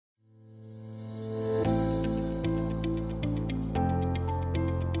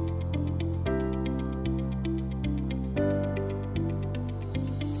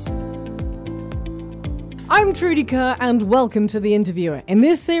I'm Trudy Kerr and welcome to The Interviewer. In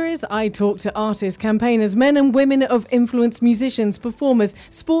this series, I talk to artists, campaigners, men and women of influence, musicians, performers,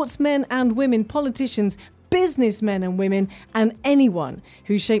 sportsmen and women, politicians, businessmen and women, and anyone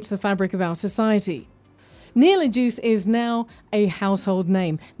who shapes the fabric of our society. Neil Agius is now a household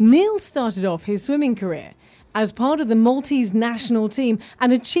name. Neil started off his swimming career as part of the Maltese National Team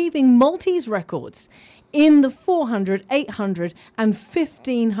and achieving Maltese records in the 400, 800 and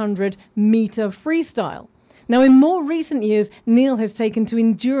 1500 metre freestyle. Now, in more recent years, Neil has taken to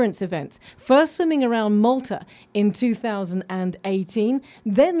endurance events, first swimming around Malta in 2018,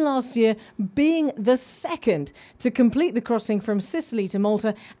 then last year being the second to complete the crossing from Sicily to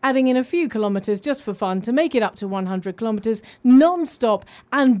Malta, adding in a few kilometres just for fun to make it up to 100 kilometres non-stop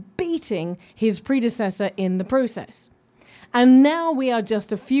and beating his predecessor in the process. And now we are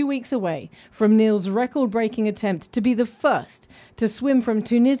just a few weeks away from Neil's record-breaking attempt to be the first to swim from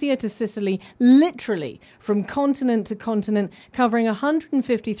Tunisia to Sicily, literally from continent to continent, covering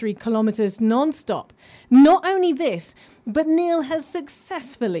 153 kilometres non-stop. Not only this, but Neil has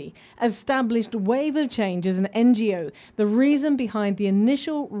successfully established Wave of Change as an NGO, the reason behind the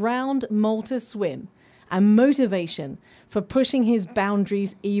initial round Malta swim and motivation for pushing his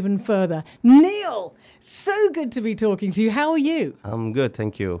boundaries even further. Neil, so good to be talking to you. How are you? I'm good,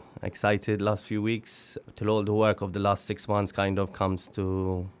 thank you. Excited last few weeks till all the work of the last 6 months kind of comes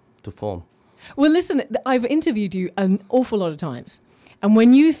to form. Well, listen, I've interviewed you an awful lot of times. And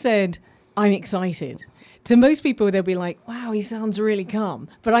when you said, I'm excited, to most people, they'll be like, wow, he sounds really calm.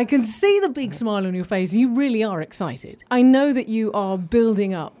 But I can see the big smile on your face. You really are excited. I know that you are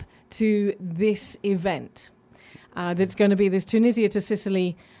building up to this event that's going to be this Tunisia to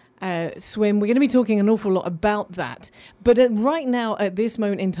Sicily swim. We're going to be talking an awful lot about that. But right now, at this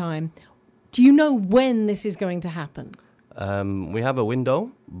moment in time, do you know when this is going to happen? We have a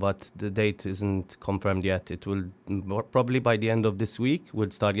window, but the date isn't confirmed yet. It will probably by the end of this week,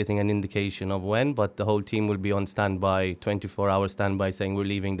 we'll start getting an indication of when, but the whole team will be on standby, 24-hour standby, saying we're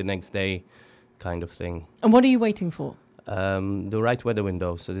leaving the next day kind of thing. And what are you waiting for? The right weather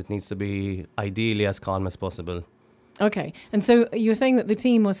window, so it needs to be ideally as calm as possible. Okay, and so you're saying that the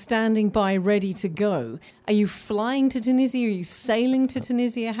team are standing by ready to go. Are you flying to Tunisia? Are you sailing to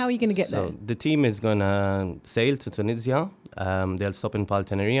Tunisia? How are you going to get there? The team is going to sail to Tunisia. They'll stop in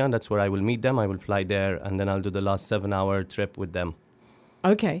Palteneria. That's where I will meet them. I will fly there, and then I'll do the last 7-hour trip with them.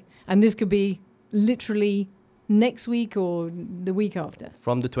 Okay, and this could be literally next week or the week after?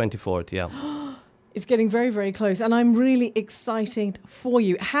 From the 24th, yeah. It's getting very, very close, and I'm really excited for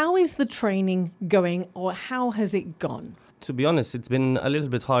you. How is the training going, or how has it gone? To be honest, it's been a little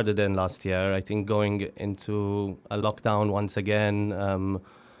bit harder than last year. I think going into a lockdown once again,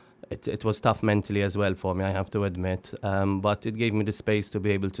 it was tough mentally as well for me, I have to admit. But it gave me the space to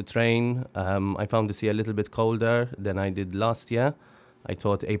be able to train. I found the sea a little bit colder than I did last year. I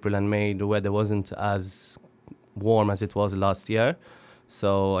thought April and May, the weather wasn't as warm as it was last year.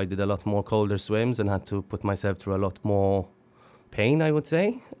 So I did a lot more colder swims and had to put myself through a lot more pain, I would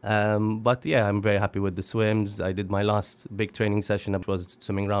say. But yeah, I'm very happy with the swims. I did my last big training session, which was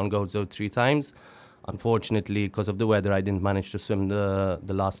swimming round Gozo 3 times. Unfortunately, because of the weather, I didn't manage to swim the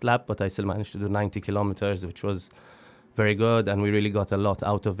last lap, but I still managed to do 90 kilometers, which was very good. And we really got a lot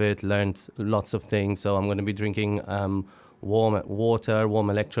out of it, learned lots of things. So I'm going to be drinking warm water, warm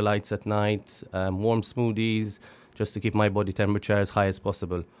electrolytes at night, warm smoothies, just to keep my body temperature as high as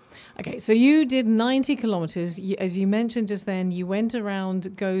possible. Okay, so you did 90 kilometers. As you mentioned just then, you went around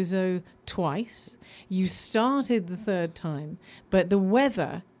Gozo twice. You started the third time, but the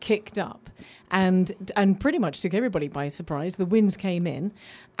weather kicked up and pretty much took everybody by surprise. The winds came in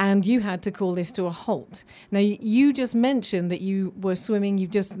and you had to call this to a halt. Now, you just mentioned that you were swimming.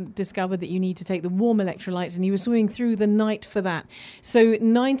 You've just discovered that you need to take the warm electrolytes and you were swimming through the night for that. So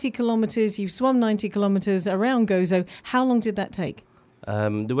 90 kilometers, you've swum 90 kilometers around Gozo. How long did that take?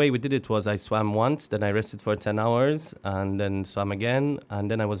 The way we did it was I swam once, then I rested for 10 hours and then swam again. And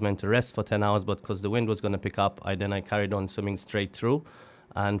then I was meant to rest for 10 hours, but because the wind was going to pick up, I carried on swimming straight through.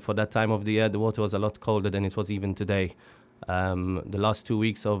 And for that time of the year, the water was a lot colder than it was even today. The last 2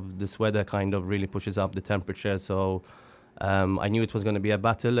 weeks of this weather kind of really pushes up the temperature. So I knew it was going to be a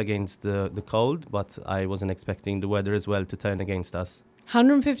battle against the cold, but I wasn't expecting the weather as well to turn against us.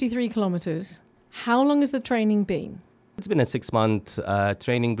 153 kilometers. How long has the training been? It's been a 6-month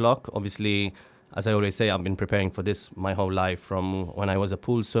training block. Obviously, as I always say, I've been preparing for this my whole life, from when I was a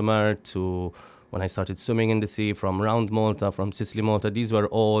pool swimmer to when I started swimming in the sea, from round Malta, from Sicily, Malta. These were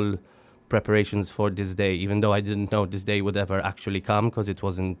all preparations for this day, even though I didn't know this day would ever actually come because it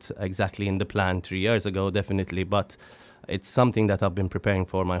wasn't exactly in the plan 3 years ago, definitely. But it's something that I've been preparing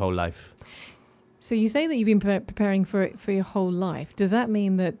for my whole life. So you say that you've been preparing for it for your whole life. Does that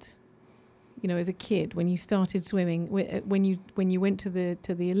mean that, you know, as a kid, when you started swimming, when you went to the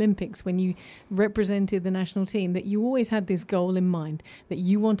Olympics, when you represented the national team, that you always had this goal in mind, that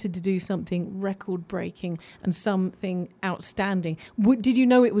you wanted to do something record-breaking and something outstanding? Did you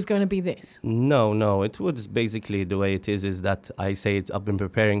know it was going to be this? No. It was basically the way it is that I say it. I've been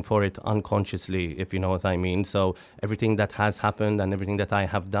preparing for it unconsciously, if you know what I mean. So everything that has happened and everything that I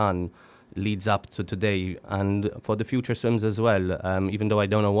have done leads up to today and for the future swims as well. Even though I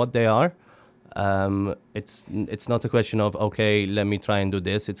don't know what they are. It's not a question of, okay, let me try and do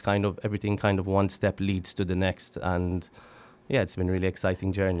this. It's kind of everything kind of one step leads to the next. And yeah, it's been a really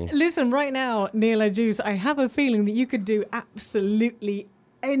exciting journey. Listen, right now, Neil Agius, I have a feeling that you could do absolutely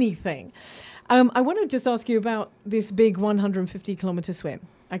anything. I want to just ask you about this big 150-kilometer swim,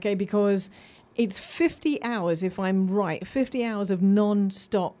 okay? Because it's 50 hours, if I'm right, 50 hours of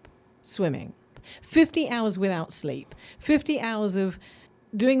non-stop swimming, 50 hours without sleep, 50 hours of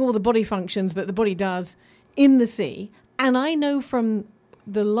doing all the body functions that the body does in the sea. And I know from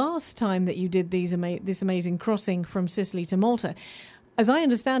the last time that you did this amazing crossing from Sicily to Malta, as I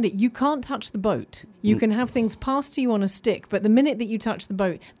understand it, you can't touch the boat. You can have things passed to you on a stick, but the minute that you touch the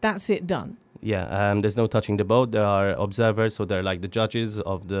boat, that's it done. Yeah, there's no touching the boat. There are observers, so they're like the judges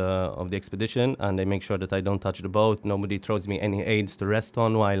of the expedition, and they make sure that I don't touch the boat. Nobody throws me any aids to rest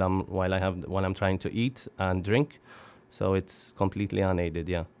on while I'm trying to eat and drink. So it's completely unaided,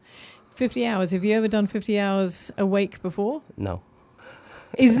 yeah. 50 hours. Have you ever done 50 hours awake before? No.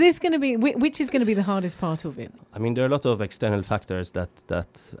 Is this going to be, which is going to be the hardest part of it? I mean, there are a lot of external factors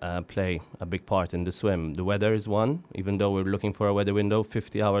that play a big part in the swim. The weather is one. Even though we're looking for a weather window,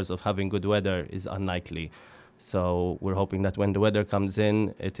 50 hours of having good weather is unlikely. So we're hoping that when the weather comes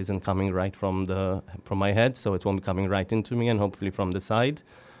in, it isn't coming right from my head, so it won't be coming right into me, and hopefully from the side.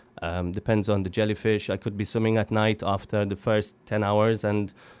 Depends on the jellyfish. I could be swimming at night after the first 10 hours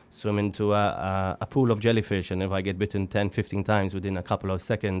and swim into a pool of jellyfish. And if I get bitten 10, 15 times within a couple of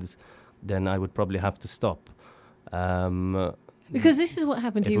seconds, then I would probably have to stop. Because this is what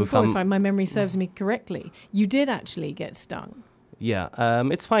happened to you before, if my memory serves me correctly. You did actually get stung. Yeah,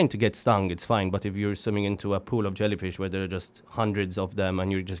 it's fine to get stung, it's fine. But if you're swimming into a pool of jellyfish where there are just hundreds of them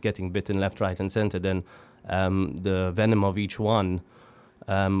and you're just getting bitten left, right and center, then the venom of each one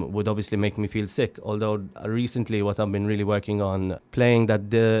would obviously make me feel sick. Although recently what I've been really working on, playing that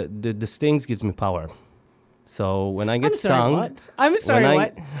the stings gives me power. So when I get stung,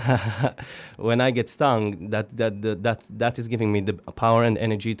 when I get stung, that is giving me the power and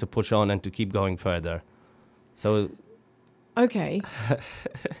energy to push on and to keep going further. So, okay,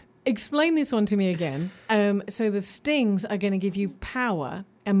 explain this one to me again. So the stings are going to give you power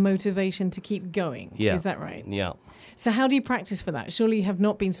and motivation to keep going. Yeah. Is that right? Yeah. So how do you practice for that? Surely you have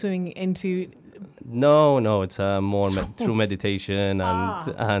not been swimming into... No, it's more through meditation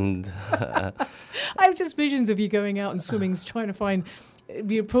and I have just visions of you going out and swimming, trying to find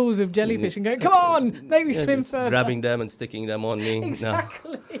your pools of jellyfish and going, come on, make me swim further. Grabbing them and sticking them on me.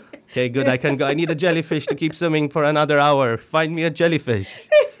 Exactly. No. Okay, good, I can go. I need a jellyfish to keep swimming for another hour. Find me a jellyfish.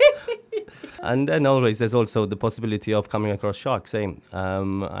 And then always there's also the possibility of coming across sharks. Same.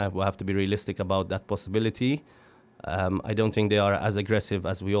 I will have to be realistic about that possibility. I don't think they are as aggressive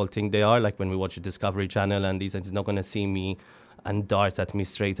as we all think they are. Like when we watch the Discovery Channel and he's not going to see me and dart at me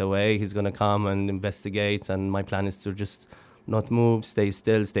straight away. He's going to come and investigate. And my plan is to just not move, stay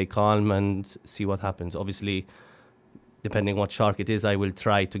still, stay calm and see what happens. Obviously, depending what shark it is, I will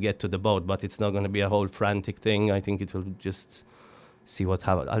try to get to the boat, but it's not going to be a whole frantic thing. I think it will just see what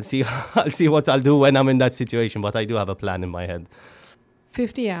happens. I'll see what I'll do when I'm in that situation, but I do have a plan in my head.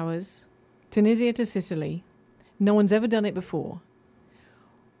 50 hours, Tunisia to Sicily. No one's ever done it before.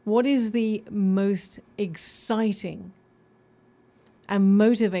 What is the most exciting and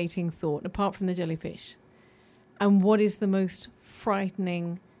motivating thought, apart from the jellyfish? And what is the most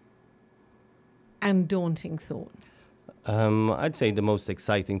frightening and daunting thought? I'd say the most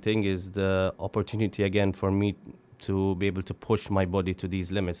exciting thing is the opportunity again for me to be able to push my body to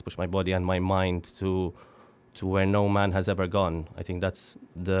these limits, push my body and my mind to where no man has ever gone. I think that's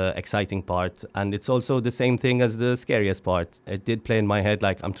the exciting part. And it's also the same thing as the scariest part. It did play in my head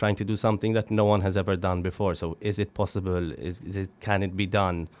like I'm trying to do something that no one has ever done before. So is it possible? Can it be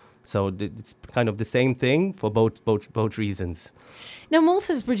done? So it's kind of the same thing for both reasons. Now,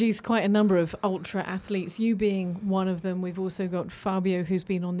 Malta's produced quite a number of ultra athletes, you being one of them. We've also got Fabio, who's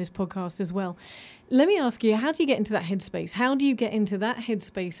been on this podcast as well. Let me ask you, how do you get into that headspace? How do you get into that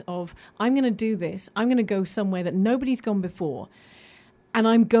headspace of, I'm going to do this, I'm going to go somewhere that nobody's gone before, and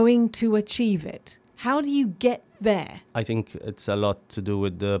I'm going to achieve it? How do you get there? I think it's a lot to do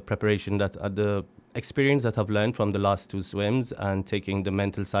with the preparation the experience that I've learned from the last 2 swims and taking the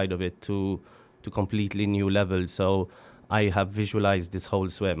mental side of it to completely new levels. So I have visualized this whole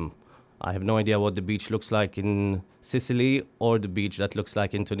swim. I have no idea what the beach looks like in Sicily or the beach that looks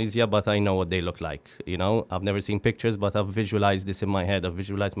like in Tunisia, but I know what they look like. I've never seen pictures, but I've visualized this in my head. I've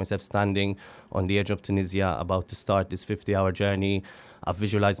visualized myself standing on the edge of Tunisia, about to start this 50-hour journey. I've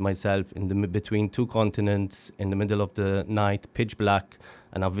visualized myself between 2 continents, in the middle of the night, pitch black,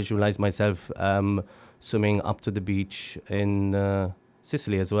 and I've visualized myself swimming up to the beach in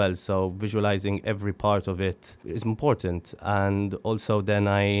Sicily as well. So visualizing every part of it is important. And also then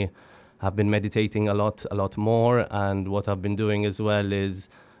I have been meditating a lot more. And what I've been doing as well is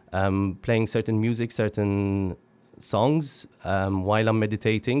playing certain music, certain songs while I'm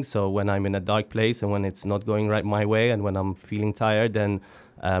meditating. So when I'm in a dark place and when it's not going right my way and when I'm feeling tired, then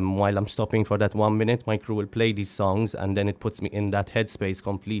while I'm stopping for that 1 minute, my crew will play these songs, and then it puts me in that headspace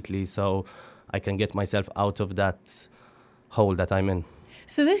completely, so I can get myself out of that hole that I'm in.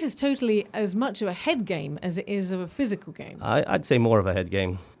 So this is totally as much of a head game as it is of a physical game. I'd say more of a head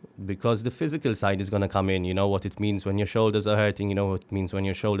game, because the physical side is going to come in. You know what it means when your shoulders are hurting, you know what it means when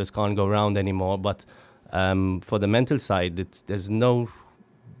your shoulders can't go round anymore, but for the mental side, there's no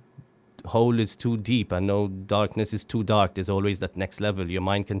hole is too deep and no darkness is too dark. There's always that next level. Your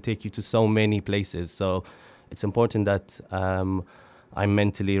mind can take you to so many places. So it's important that I'm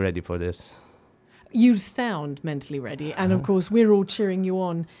mentally ready for this. You sound mentally ready. And of course, we're all cheering you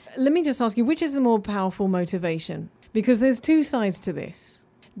on. Let me just ask you, which is the more powerful motivation? Because there's 2 sides to this.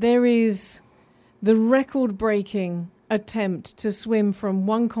 There is the record-breaking attempt to swim from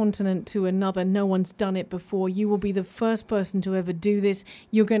one continent to another. No one's done it before. You will be the first person to ever do this.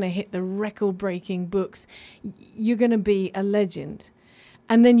 You're going to hit the record-breaking books. You're going to be a legend.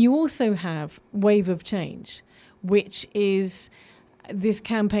 And then you also have Wave of Change, which is this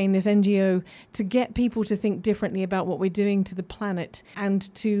campaign, this NGO, to get people to think differently about what we're doing to the planet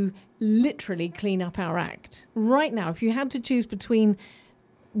and to literally clean up our act. Right now, if you had to choose between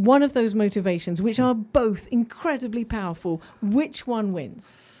one of those motivations, which are both incredibly powerful, which one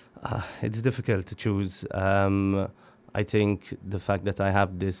wins? It's difficult to choose. I think the fact that I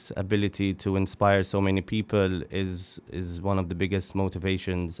have this ability to inspire so many people is one of the biggest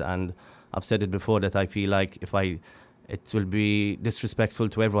motivations. And I've said it before that I feel like it will be disrespectful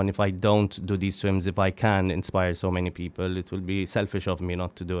to everyone if I don't do these swims. If I can inspire so many people, it will be selfish of me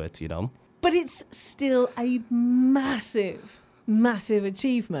not to do it, But it's still a massive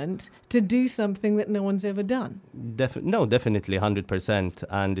achievement to do something that no one's ever done. Definitely 100%.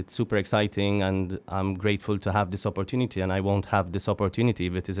 And it's super exciting, and I'm grateful to have this opportunity. And I won't have this opportunity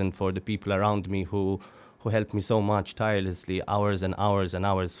if it isn't for the people around me who helped me so much tirelessly, hours and hours and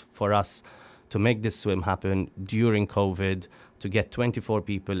hours, for us to make this swim happen during COVID, to get 24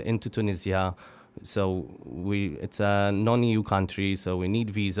 people into Tunisia. So it's a non-EU country, so we need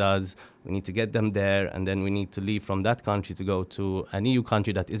visas, we need to get them there, and then we need to leave from that country to go to an EU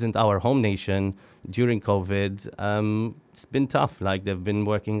country that isn't our home nation during COVID. It's been tough. They've been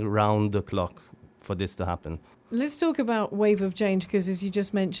working round the clock for this to happen. Let's talk about Wave of Change, because as you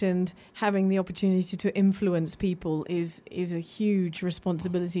just mentioned, having the opportunity to influence people is a huge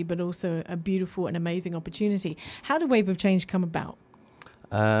responsibility, but also a beautiful and amazing opportunity. How did Wave of Change come about?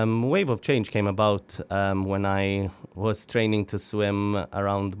 Wave of Change came about when I was training to swim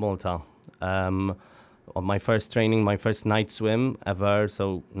around Malta. On my first training, my first night swim ever.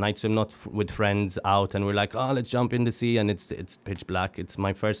 So night swim, not with friends out, and we're like, let's jump in the sea, and it's pitch black. It's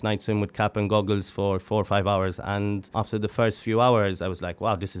my first night swim with cap and goggles for 4 or 5 hours. And after the first few hours, I was like,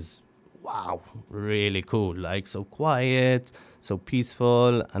 wow, this is really cool. So quiet, so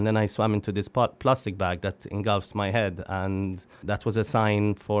peaceful. And then I swam into this plastic bag that engulfs my head, and that was a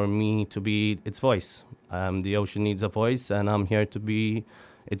sign for me to be its voice. The ocean needs a voice, and I'm here to be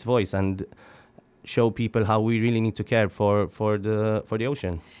its voice and show people how we really need to care for the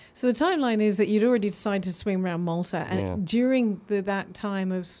ocean. So the timeline is that you'd already decided to swim around Malta, and during that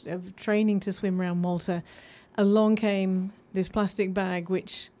time of training to swim around Malta, along came this plastic bag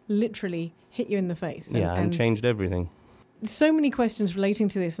which literally hit you in the face. And changed everything. So many questions relating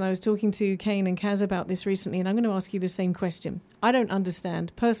to this, and I was talking to Kane and Kaz about this recently, and I'm going to ask you the same question. I don't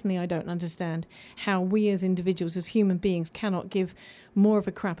understand how we as individuals, as human beings, cannot give more of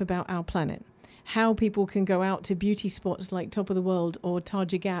a crap about our planet. How people can go out to beauty spots like Top of the World or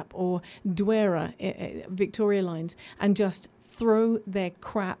Tarja Gap or Dwera, Victoria Lines, and just throw their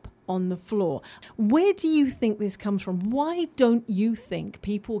crap on the floor. Where do you think this comes from? Why don't you think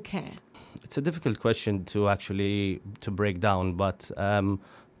people care? It's a difficult question to break down, but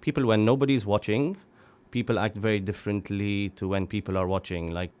people, when nobody's watching, people act very differently to when people are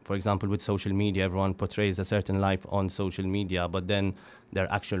watching. Like, for example, with social media, everyone portrays a certain life on social media, but then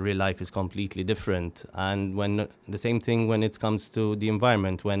their actual real life is completely different. And when the same thing when it comes to the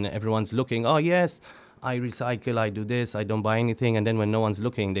environment, when everyone's looking, oh yes, I recycle, I do this, I don't buy anything. And then when no one's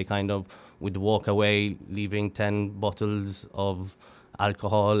looking, they kind of would walk away, leaving 10 bottles of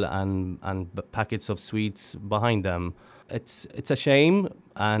alcohol and packets of sweets behind them. It's a shame,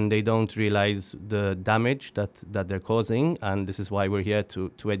 and they don't realize the damage that they're causing. And this is why we're here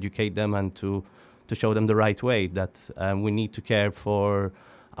to educate them and to show them the right way, that we need to care for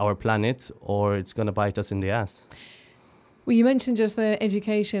our planet or it's going to bite us in the ass. Well, you mentioned just their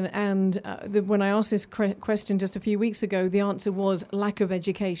education, and when I asked this question just a few weeks ago, the answer was lack of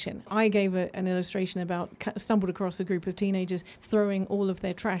education. I gave an illustration about stumbled across a group of teenagers throwing all of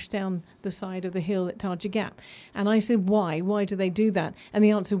their trash down the side of the hill at Tarja Gap. And I said, why? Why do they do that? And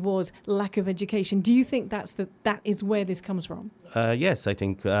the answer was lack of education. Do you think that is where this comes from? Yes, I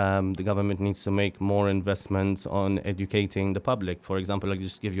think the government needs to make more investments on educating the public. For example, I'll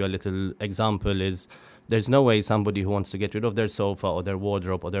just give you a little example is, there's no way somebody who wants to get rid of their sofa or their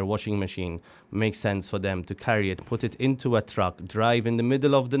wardrobe or their washing machine makes sense for them to carry it, put it into a truck, drive in the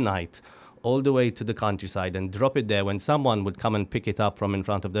middle of the night all the way to the countryside and drop it there when someone would come and pick it up from in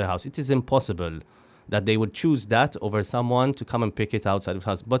front of their house. It is impossible that they would choose that over someone to come and pick it outside of the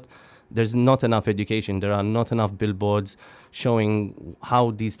house. But there's not enough education. There are not enough billboards showing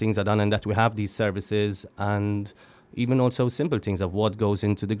how these things are done and that we have these services, and even also simple things of what goes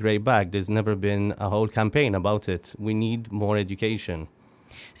into the grey bag. There's never been a whole campaign about it. We need more education.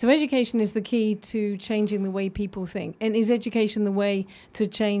 So education is the key to changing the way people think. And is education the way to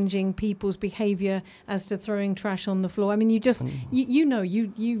changing people's behaviour as to throwing trash on the floor? I mean, you've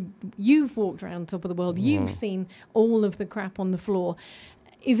walked around top of the world. You've seen all of the crap on the floor.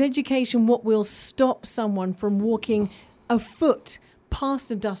 Is education what will stop someone from walking a foot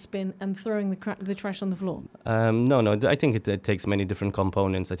past a dustbin and throwing the trash on the floor? No. I think it takes many different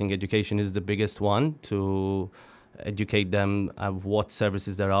components. I think education is the biggest one, to educate them of what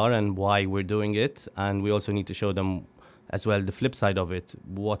services there are and why we're doing it. And we also need to show them as well the flip side of it.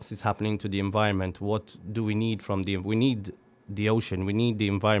 What is happening to the environment? What do we need from we need the ocean, we need the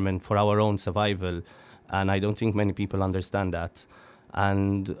environment for our own survival. And I don't think many people understand that.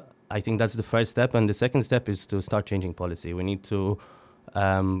 And I think that's the first step. And the second step is to start changing policy. We need to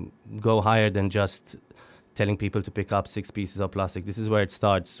go higher than just telling people to pick up 6 pieces of plastic. This is where it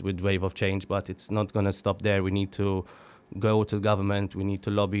starts with Wave of Change, but it's not going to stop there. We need to go to the government. We need to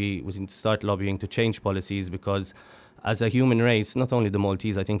lobby. We need to start lobbying to change policies, because as a human race, not only the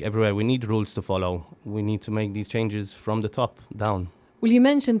Maltese, I think everywhere, we need rules to follow. We need to make these changes from the top down. Well, you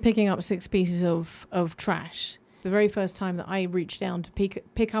mentioned picking up 6 pieces of trash. The very first time that I reached down to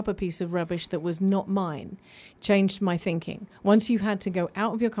pick up a piece of rubbish that was not mine changed my thinking. Once you've had to go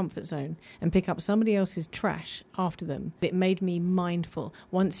out of your comfort zone and pick up somebody else's trash after them, it made me mindful.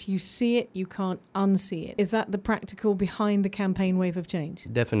 Once you see it, you can't unsee it. Is that the practical behind the campaign Wave of Change?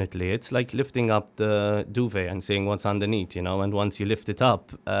 Definitely. It's like lifting up the duvet and seeing what's underneath, and once you lift it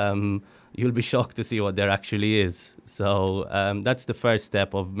up, you'll be shocked to see what there actually is. So that's the first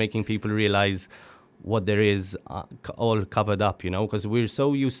step of making people realize what there is all covered up, because we're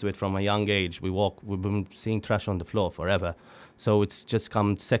so used to it from a young age. We've been seeing trash on the floor forever. So it's just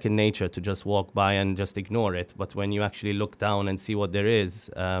come second nature to just walk by and just ignore it. But when you actually look down and see what there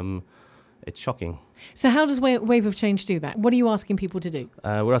is, it's shocking. So how does Wave of Change do that? What are you asking people to do?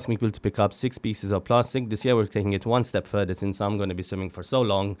 We're asking people to pick up 6 pieces of plastic. This year we're taking it one step further. Since I'm going to be swimming for so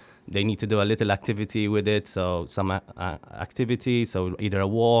long, they need to do a little activity with it. So some activity, so either a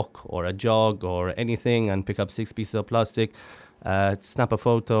walk or a jog or anything, and pick up 6 pieces of plastic. Snap a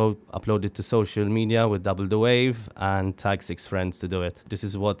photo, upload it to social media with Double the Wave, and tag 6 friends to do it. This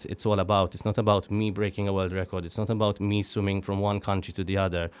is what it's all about. It's not about me breaking a world record. It's not about me swimming from one country to the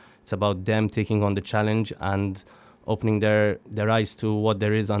other. It's about them taking on the challenge and opening their eyes to what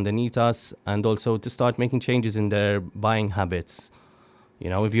there is underneath us, and also to start making changes in their buying habits.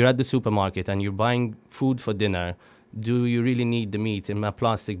 If you're at the supermarket and you're buying food for dinner, do you really need the meat in a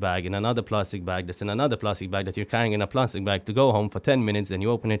plastic bag, in another plastic bag, that's in another plastic bag that you're carrying in a plastic bag to go home for 10 minutes, and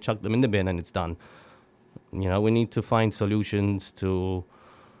you open it, chuck them in the bin, and it's done? We need to find solutions to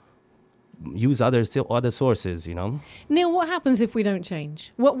use other sources, Neil, what happens if we don't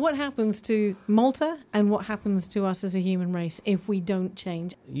change? What happens to Malta, and what happens to us as a human race if we don't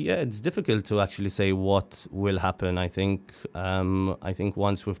change? Yeah, it's difficult to actually say what will happen. I think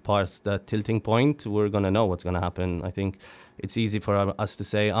once we've passed that tilting point, we're going to know what's going to happen. I think it's easy for us to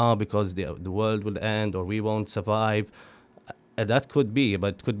say, because the world will end or we won't survive. That could be,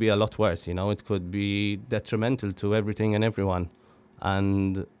 but it could be a lot worse, you know. It could be detrimental to everything and everyone.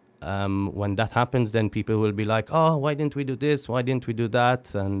 And when that happens, then people will be like, oh, why didn't we do this? Why didn't we do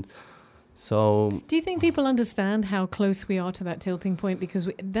that? And so... Do you think people understand how close we are to that tilting point? Because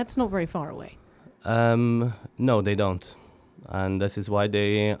that's not very far away. No, they don't. And this is why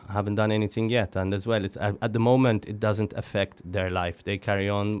they haven't done anything yet. And as well, it's at the moment, it doesn't affect their life. They carry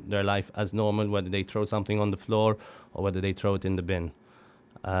on their life as normal, whether they throw something on the floor or whether they throw it in the bin.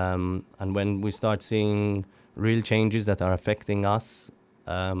 And when we start seeing real changes that are affecting us,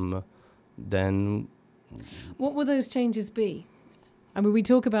 then... What will those changes be? I mean, we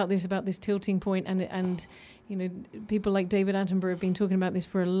talk about this tilting point, and you know, people like David Attenborough have been talking about this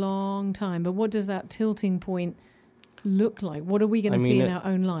for a long time. But what does that tilting point look like? What are we going to see in our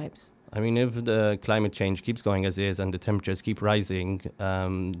own lives? I mean, if the climate change keeps going as is and the temperatures keep rising,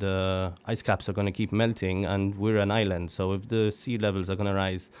 the ice caps are going to keep melting, and we're an island. So if the sea levels are going to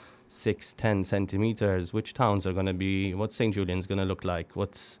rise 6-10 centimeters, which towns are going to be, what's St. Julian's going to look like?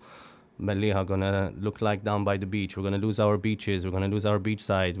 What's Melliha going to look like down by the beach? We're going to lose our beaches. We're going to lose our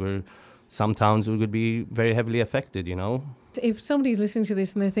beachside. Some towns would be very heavily affected, you know. If somebody's listening to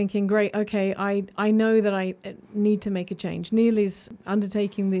this and they're thinking, great, okay, I know that I need to make a change. Neil is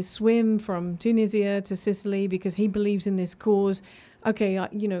undertaking this swim from Tunisia to Sicily because he believes in this cause. Okay,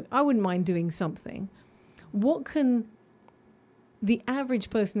 I wouldn't mind doing something. What can the average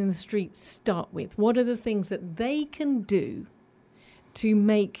person in the street start with? What are the things that they can do to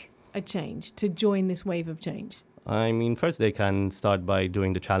make a change, to join this wave of change? I mean, first they can start by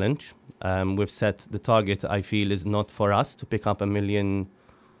doing the challenge. We've set the target, I feel, is not for us to pick up 1 million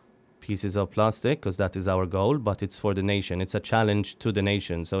pieces of plastic, because that is our goal, but it's for the nation. It's a challenge to the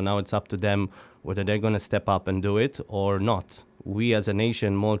nation. So now it's up to them whether they're going to step up and do it or not. We as a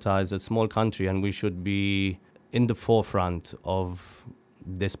nation, Malta is a small country, and we should be in the forefront of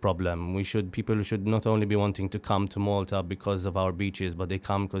this problem. People should not only be wanting to come to Malta because of our beaches, but they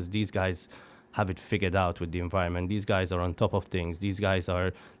come because these guys have it figured out with the environment. These guys are on top of things. These guys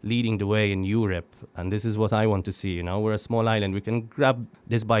are leading the way in Europe. And this is what I want to see, you know. We're a small island. We can grab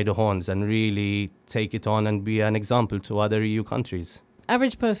this by the horns and really take it on and be an example to other EU countries.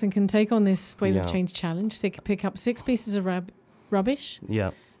 Average person can take on this Wave of Change challenge. They can pick up 6 pieces of rubbish,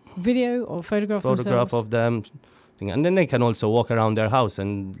 video or photograph of them. And then they can also walk around their house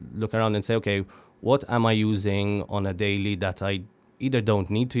and look around and say, okay, what am I using on a daily that I either don't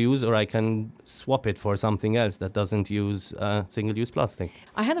need to use, or I can swap it for something else that doesn't use single-use plastic.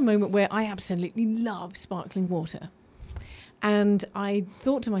 I had a moment where I absolutely love sparkling water. And I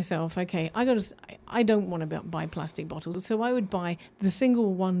thought to myself, okay, I don't want to buy plastic bottles, so I would buy the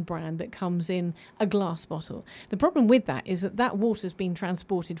single one brand that comes in a glass bottle. The problem with that is that water's been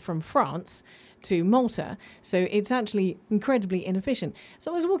transported from France to Malta, so it's actually incredibly inefficient.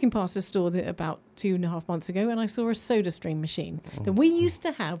 So I was walking past a store about 2.5 months ago, and I saw a SodaStream machine that we used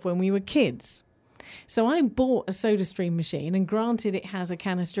to have when we were kids. So I bought a SodaStream machine, and granted it has a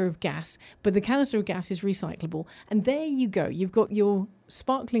canister of gas, but the canister of gas is recyclable. And there you go. You've got your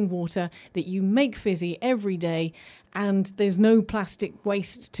sparkling water that you make fizzy every day, and there's no plastic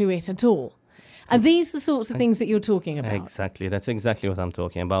waste to it at all. Are these the sorts of things that you're talking about? Exactly. That's exactly what I'm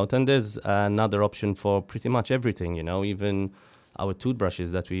talking about. And there's another option for pretty much everything, you know, even our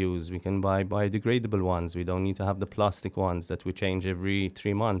toothbrushes that we use, we can buy biodegradable ones. We don't need to have the plastic ones that we change every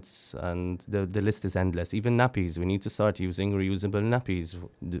 3 months. And the list is endless. Even nappies, we need to start using reusable nappies.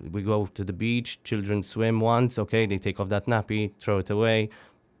 We go to the beach, children swim once, okay, they take off that nappy, throw it away,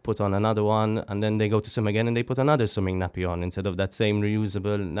 put on another one, and then they go to swim again and they put another swimming nappy on instead of that same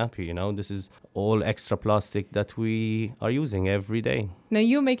reusable nappy, you know. This is all extra plastic that we are using every day. Now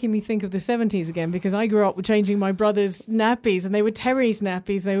you're making me think of the 70s again, because I grew up changing my brother's nappies, and they were Terry's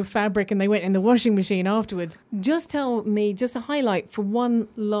nappies, they were fabric, and they went in the washing machine afterwards. Just tell me, just a highlight for one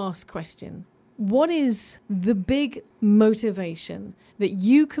last question, what is the big motivation that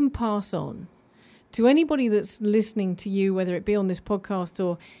you can pass on to anybody that's listening to you, whether it be on this podcast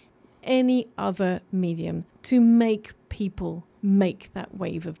or any other medium, to make people make that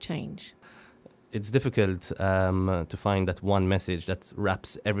wave of change? It's difficult to find that one message that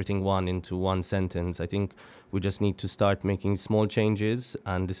wraps everything into one sentence. I think we just need to start making small changes,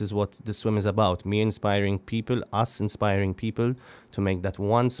 and this is what the swim is about. Me inspiring people, us inspiring people to make that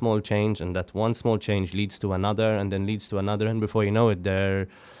one small change, and that one small change leads to another, and then leads to another, and before you know it, they're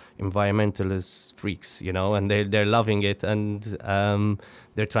environmentalist freaks, you know, and they're loving it, and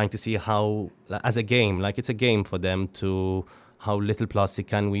they're trying to see how, as a game, like it's a game for them to how little plastic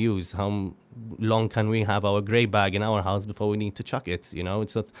can we use? How long can we have our grey bag in our house before we need to chuck it? You know,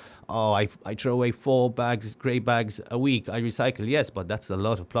 it's not, oh, I throw away 4 grey bags a week. I recycle, yes, but that's a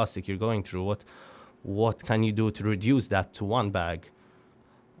lot of plastic you're going through. What can you do to reduce that to 1 bag?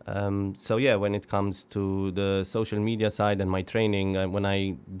 So yeah, when it comes to the social media side and my training, when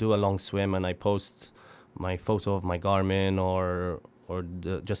I do a long swim and I post my photo of my Garmin or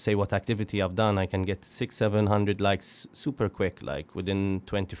just say what activity I've done, I can get 600-700 likes super quick, like within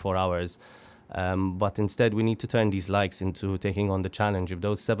 24 hours. But instead, we need to turn these likes into taking on the challenge. If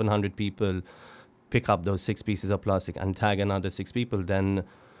those 700 people pick up those 6 pieces of plastic and tag another 6 people, then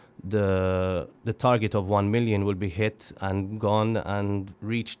the target of 1 million will be hit and gone and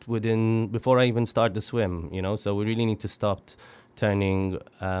reached before I even start the swim, you know. So we really need to stop turning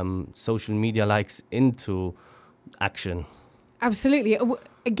social media likes into action. Absolutely.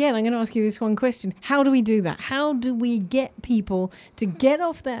 Again, I'm going to ask you this one question. How do we do that? How do we get people to get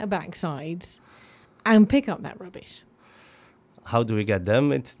off their backsides and pick up that rubbish? How do we get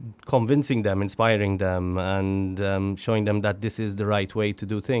them? It's convincing them, inspiring them, and showing them that this is the right way to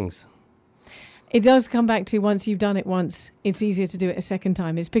do things. It does come back to, once you've done it once, it's easier to do it a second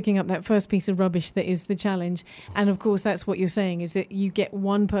time. It's picking up that first piece of rubbish that is the challenge. And of course, that's what you're saying, is that you get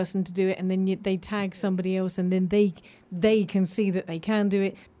one person to do it and then they tag somebody else and then they can see that they can do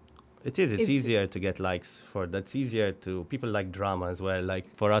it. It's easier to get likes for that. It's easier to, people like drama as well.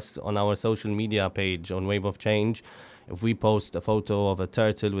 Like for us on our social media page on Wave of Change, if we post a photo of a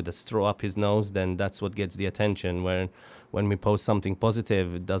turtle with a straw up his nose, then that's what gets the attention. Where when we post something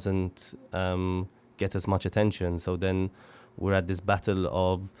positive, it doesn't get as much attention. So then we're at this battle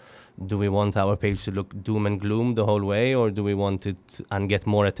of, do we want our page to look doom and gloom the whole way, or do we want it and get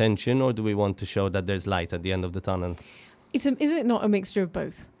more attention, or do we want to show that there's light at the end of the tunnel? Is it not a mixture of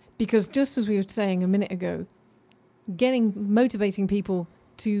both? Because just as we were saying a minute ago, motivating people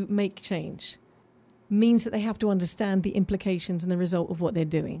to make change means that they have to understand the implications and the result of what they're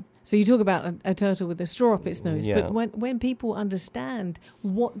doing. So you talk about a turtle with a straw up its nose, but when people understand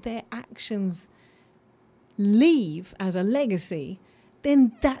what their actions leave as a legacy,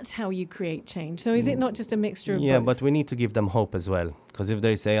 then that's how you create change. So is it not just a mixture of both? Yeah, but we need to give them hope as well. Because if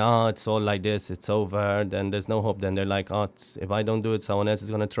they say, it's all like this, it's over, then there's no hope. Then they're like, if I don't do it, someone else is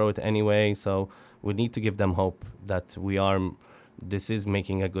going to throw it anyway. So we need to give them hope that this is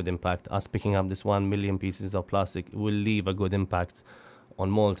making a good impact. Us picking up this 1 million pieces of plastic will leave a good impact on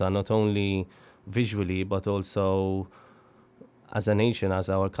Malta, not only visually, but also as a nation, as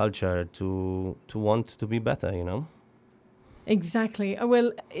our culture, to want to be better, you know? Exactly.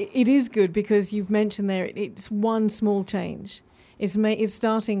 Well, it is good because you've mentioned there it's one small change. It's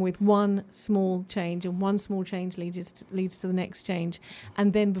starting with one small change, and one small change leads to the next change.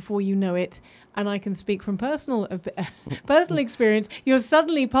 And then before you know it, and I can speak from personal experience, you're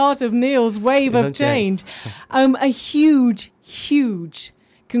suddenly part of Neil's wave of change. A huge, huge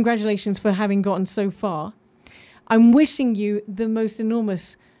congratulations for having gotten so far. I'm wishing you the most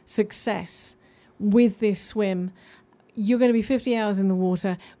enormous success with this swim. You're going to be 50 hours in the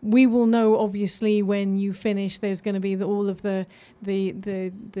water. We will know, obviously, when you finish. There's going to be all of the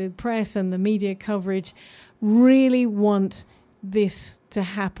press and the media coverage. Really want this to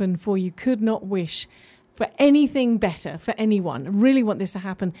happen for you. Could not wish for anything better for anyone. Really want this to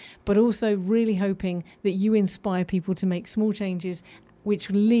happen, but also really hoping that you inspire people to make small changes, which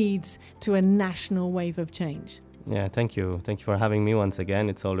leads to a national wave of change. Yeah, thank you. Thank you for having me once again.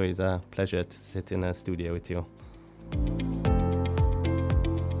 It's always a pleasure to sit in a studio with you.